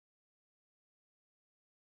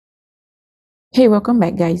Hey, welcome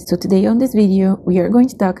back guys. So today on this video, we are going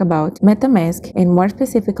to talk about MetaMask, and more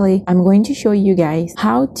specifically, I'm going to show you guys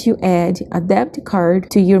how to add a debit card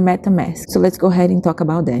to your MetaMask. So let's go ahead and talk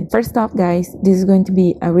about that. First off guys, this is going to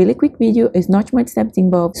be a really quick video. It's not much steps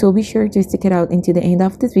involved, so be sure to stick it out into the end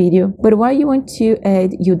of this video. But why you want to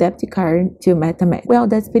add your debit card to MetaMask? Well,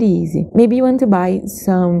 that's pretty easy. Maybe you want to buy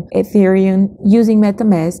some Ethereum using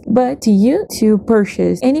MetaMask, but to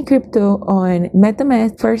purchase any crypto on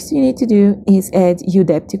MetaMask, first you need to do is add your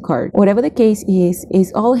debit card. Whatever the case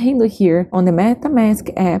is all handled here on the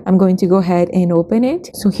MetaMask app. I'm going to go ahead and open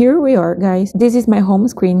it. So here we are guys. This is my home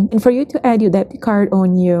screen, and for you to add your debit card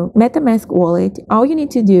on your MetaMask wallet, all you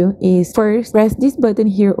need to do is first press this button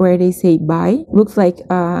here where they say buy. Looks like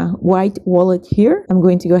a white wallet here. I'm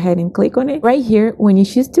going to go ahead and click on it. Right here, when you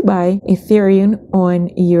choose to buy Ethereum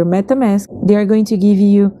on your MetaMask, they are going to give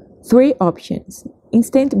you three options: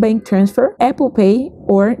 instant bank transfer, Apple Pay,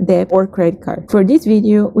 or debit or credit card. For this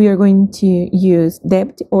video, we are going to use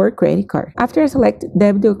debit or credit card. After I select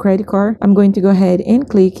debit or credit card, I'm going to go ahead and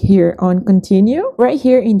click here on continue. Right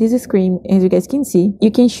here in this screen, as you guys can see,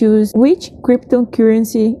 you can choose which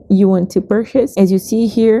cryptocurrency you want to purchase. As you see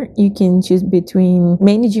here, you can choose between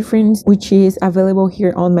many different, which is available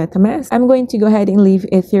here on MetaMask. I'm going to go ahead and leave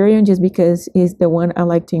Ethereum just because it's the one I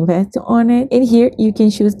like to invest on it. And here you can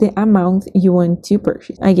choose the amount you want to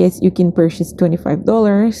purchase. I guess you can purchase $25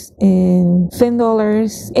 and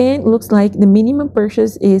 $10, and looks like the minimum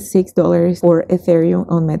purchase is $6 for Ethereum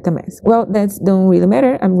on MetaMask. Well, that don't really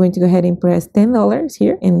matter. I'm going to go ahead and press $10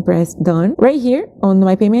 here and press done. Right here on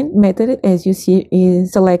my payment method, as you see,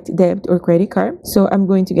 is select debit or credit card. So I'm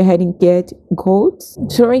going to go ahead and get quotes.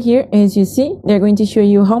 So right here, as you see, they're going to show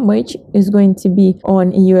you how much is going to be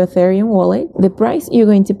on your Ethereum wallet, the price you're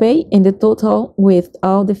going to pay, and the total with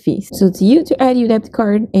all the fees. So to you to add your debit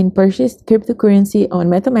card and purchase cryptocurrency on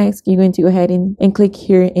MetaMask, you're going to go ahead and click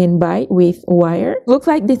here and buy with wire. Looks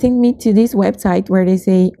like they sent me to this website where they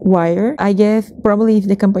say wire. I guess probably it's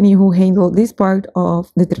the company who handled this part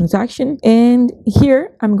of the transaction. And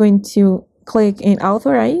here I'm going to click and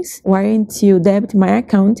authorize wiring to debit my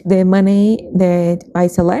account the money that I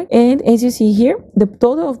select. And as you see here, the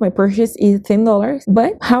total of my purchase is $10,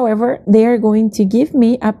 but however, they are going to give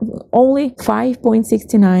me only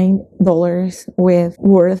 $5.69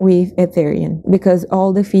 worth with Ethereum, because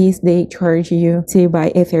all the fees they charge you to buy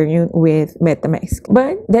Ethereum with MetaMask.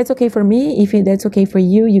 But that's okay for me. If that's okay for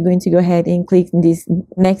you, you're going to go ahead and click this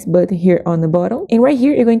next button here on the bottom, and right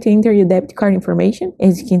here you're going to enter your debit card information.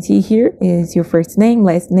 As you can see here is your first name,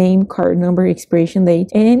 last name, card number, expiration date,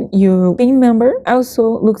 and your PIN number.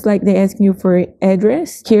 Also looks like they ask you for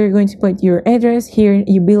address. Here you're going to put your address, here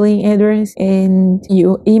your billing address, and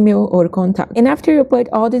your email or contact. And after you put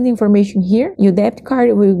all this information here, your debit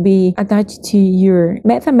card will be attached to your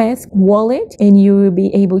MetaMask wallet, and you will be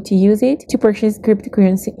able to use it to purchase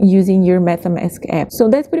cryptocurrency using your MetaMask app. So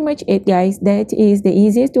that's pretty much it guys. That is the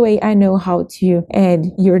easiest way I know how to add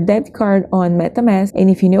your debit card on MetaMask. And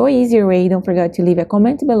if you know an easier way, don't forget to leave a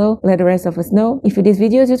comment below. Let the rest of us know. If this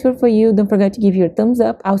video is useful for you, don't forget to give your thumbs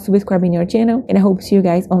up. Also subscribe in your channel, and I hope to see you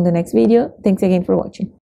guys on the next video. Thanks again for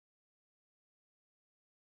watching.